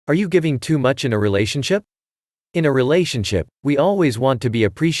Are you giving too much in a relationship? In a relationship, we always want to be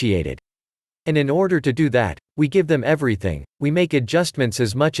appreciated. And in order to do that, we give them everything, we make adjustments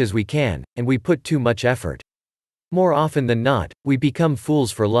as much as we can, and we put too much effort. More often than not, we become fools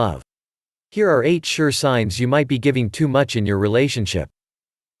for love. Here are 8 sure signs you might be giving too much in your relationship.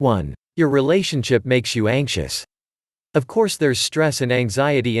 1. Your relationship makes you anxious. Of course, there's stress and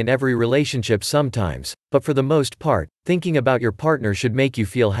anxiety in every relationship sometimes, but for the most part, thinking about your partner should make you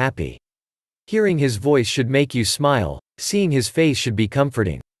feel happy. Hearing his voice should make you smile, seeing his face should be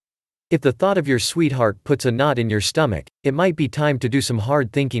comforting. If the thought of your sweetheart puts a knot in your stomach, it might be time to do some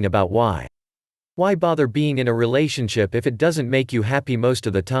hard thinking about why. Why bother being in a relationship if it doesn't make you happy most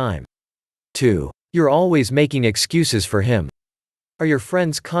of the time? 2. You're always making excuses for him. Are your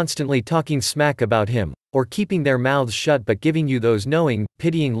friends constantly talking smack about him, or keeping their mouths shut but giving you those knowing,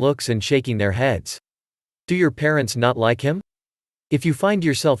 pitying looks and shaking their heads? Do your parents not like him? If you find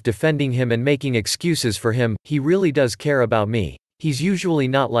yourself defending him and making excuses for him, he really does care about me. He's usually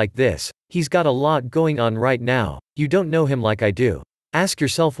not like this, he's got a lot going on right now, you don't know him like I do. Ask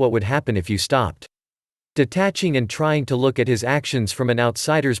yourself what would happen if you stopped. Detaching and trying to look at his actions from an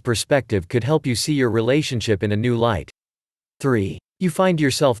outsider's perspective could help you see your relationship in a new light. 3. You find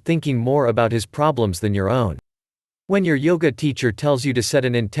yourself thinking more about his problems than your own. When your yoga teacher tells you to set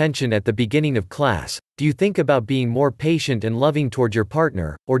an intention at the beginning of class, do you think about being more patient and loving toward your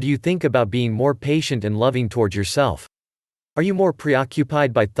partner, or do you think about being more patient and loving toward yourself? Are you more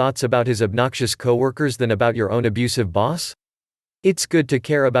preoccupied by thoughts about his obnoxious coworkers than about your own abusive boss? It's good to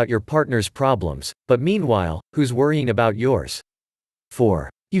care about your partner's problems, but meanwhile, who's worrying about yours? 4.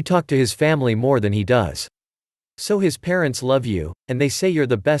 You talk to his family more than he does. So his parents love you, and they say you're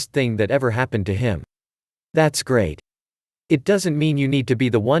the best thing that ever happened to him. That's great. It doesn't mean you need to be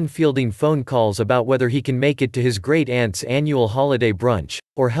the one fielding phone calls about whether he can make it to his great aunt's annual holiday brunch,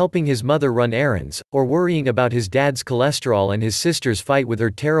 or helping his mother run errands, or worrying about his dad's cholesterol and his sister's fight with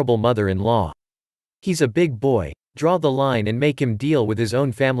her terrible mother-in-law. He's a big boy, draw the line and make him deal with his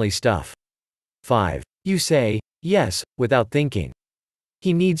own family stuff. 5. You say, yes, without thinking.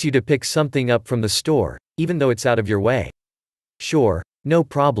 He needs you to pick something up from the store, even though it's out of your way. Sure, no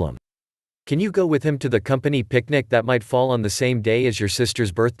problem. Can you go with him to the company picnic that might fall on the same day as your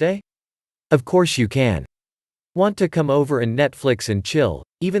sister's birthday? Of course you can. Want to come over and Netflix and chill,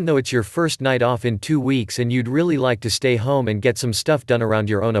 even though it's your first night off in 2 weeks and you'd really like to stay home and get some stuff done around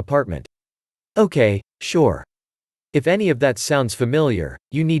your own apartment? Okay, sure. If any of that sounds familiar,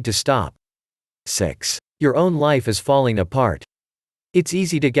 you need to stop. 6. Your own life is falling apart. It's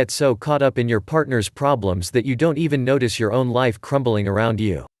easy to get so caught up in your partner's problems that you don't even notice your own life crumbling around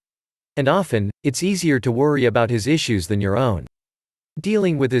you. And often, it's easier to worry about his issues than your own.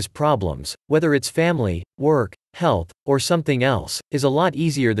 Dealing with his problems, whether it's family, work, health, or something else, is a lot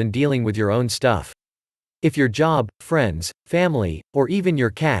easier than dealing with your own stuff. If your job, friends, family, or even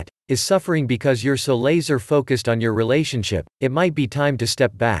your cat, is suffering because you're so laser-focused on your relationship, it might be time to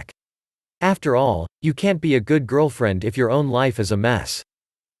step back. After all, you can't be a good girlfriend if your own life is a mess.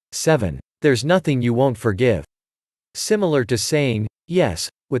 7. There's nothing you won't forgive. Similar to saying, yes,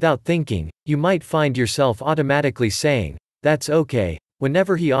 without thinking, you might find yourself automatically saying, that's okay,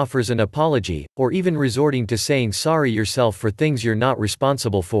 whenever he offers an apology, or even resorting to saying sorry yourself for things you're not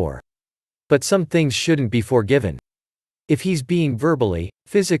responsible for. But some things shouldn't be forgiven. If he's being verbally,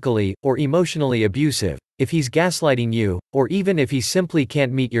 physically, or emotionally abusive, if he's gaslighting you, or even if he simply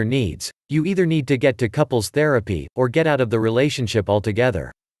can't meet your needs, you either need to get to couples therapy, or get out of the relationship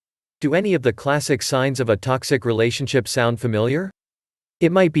altogether. Do any of the classic signs of a toxic relationship sound familiar?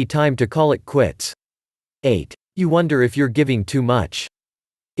 It might be time to call it quits. 8. You wonder if you're giving too much.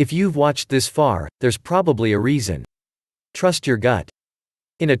 If you've watched this far, there's probably a reason. Trust your gut.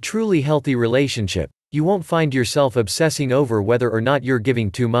 In a truly healthy relationship, you won't find yourself obsessing over whether or not you're giving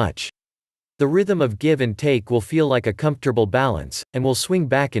too much. The rhythm of give and take will feel like a comfortable balance, and will swing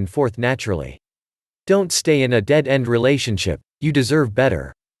back and forth naturally. Don't stay in a dead-end relationship, you deserve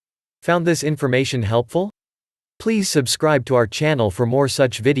better. Found this information helpful? Please subscribe to our channel for more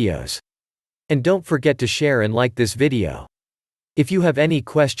such videos. And don't forget to share and like this video. If you have any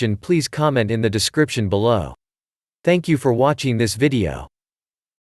question, please comment in the description below. Thank you for watching this video.